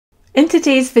In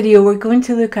today's video, we're going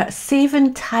to look at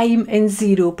saving time in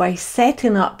Xero by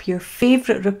setting up your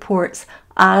favourite reports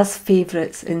as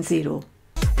favourites in Xero.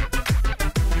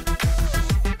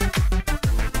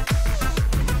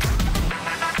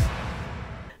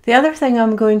 The other thing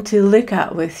I'm going to look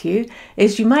at with you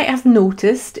is you might have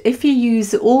noticed if you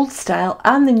use the old style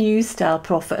and the new style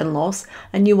profit and loss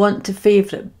and you want to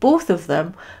favourite both of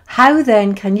them, how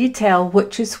then can you tell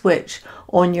which is which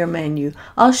on your menu?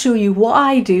 I'll show you what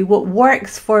I do, what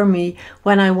works for me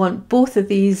when I want both of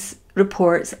these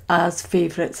reports as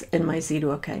favourites in my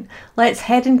Xero account. Let's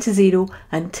head into Xero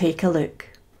and take a look.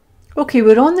 Okay,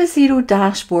 we're on the Xero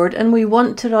dashboard and we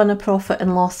want to run a profit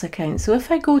and loss account. So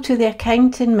if I go to the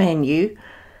accounting menu,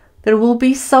 there will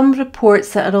be some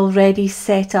reports that are already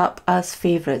set up as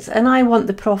favourites and I want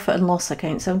the profit and loss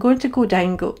account. So I'm going to go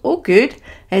down and go, oh good,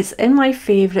 it's in my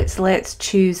favourites, let's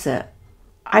choose it.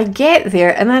 I get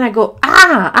there and then I go,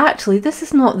 actually this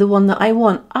is not the one that I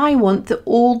want. I want the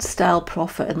old style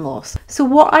profit and loss. So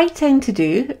what I tend to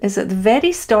do is at the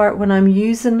very start when I'm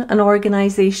using an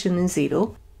organisation in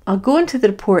Xero, I'll go into the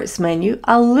reports menu,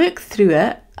 I'll look through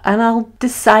it and I'll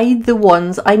decide the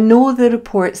ones. I know the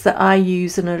reports that I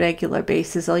use on a regular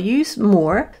basis. I'll use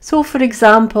more. So for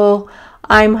example,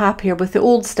 I'm happier with the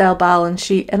old style balance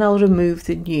sheet and I'll remove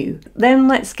the new. Then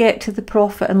let's get to the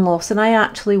profit and loss and I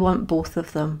actually want both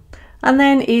of them. And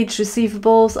then aged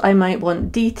receivables, I might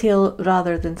want detail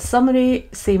rather than summary,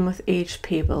 same with aged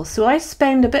payables. So I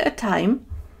spend a bit of time,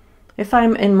 if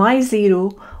I'm in my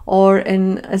Xero or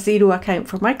in a Xero account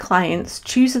for my clients,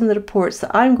 choosing the reports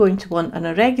that I'm going to want on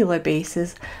a regular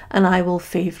basis and I will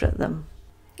favourite them.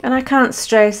 And I can't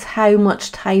stress how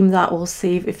much time that will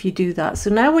save if you do that. So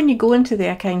now when you go into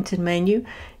the accounting menu,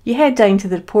 you head down to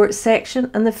the reports section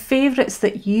and the favourites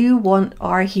that you want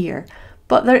are here.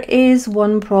 But there is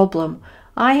one problem.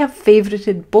 I have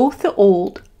favourited both the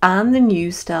old and the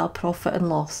new style profit and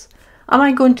loss. Am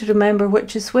I going to remember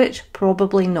which is which?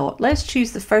 Probably not. Let's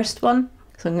choose the first one.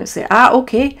 So I'm going to say,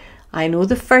 okay, I know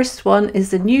the first one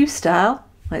is the new style.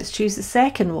 Let's choose the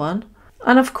second one.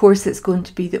 And of course it's going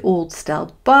to be the old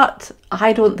style, but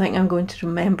I don't think I'm going to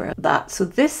remember that. So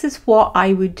this is what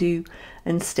I would do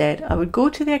instead. I would go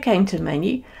to the accounting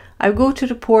menu, I would go to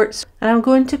reports, and I'm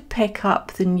going to pick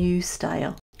up the new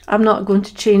style. I'm not going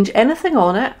to change anything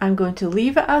on it. I'm going to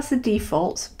leave it as the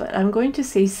defaults, but I'm going to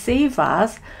say save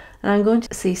as, and I'm going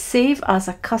to say save as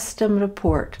a custom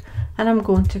report, and I'm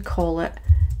going to call it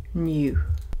new.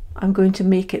 I'm going to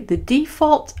make it the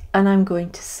default and I'm going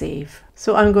to save.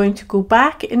 So I'm going to go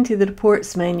back into the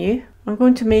reports menu. I'm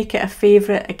going to make it a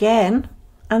favourite again.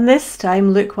 And this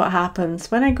time, look what happens.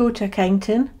 When I go to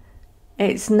accounting,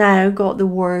 it's now got the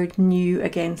word new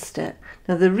against it.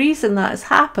 Now the reason that has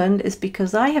happened is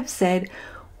because I have said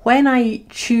when I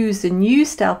choose the new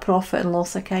style profit and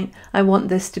loss account, I want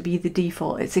this to be the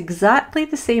default. It's exactly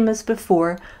the same as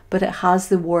before, but it has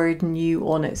the word new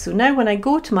on it. So now when I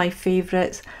go to my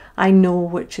favourites, I know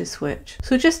which is which.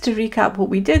 So just to recap what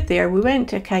we did there, we went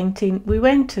to accounting, we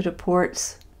went to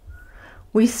reports,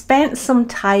 we spent some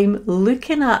time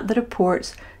looking at the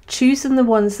reports, choosing the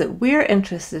ones that we're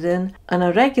interested in on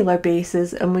a regular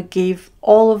basis, and we gave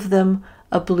all of them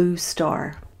a blue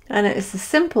star. And it's as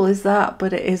simple as that,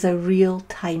 but it is a real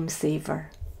time saver.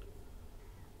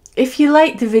 If you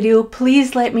liked the video,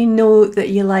 please let me know that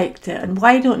you liked it, and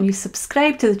why don't you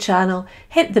subscribe to the channel,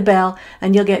 hit the bell,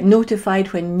 and you'll get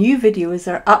notified when new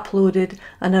videos are uploaded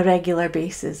on a regular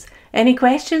basis. Any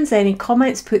questions, any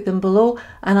comments, put them below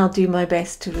and I'll do my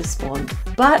best to respond.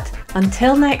 But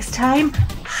until next time,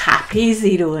 happy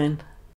Xeroing!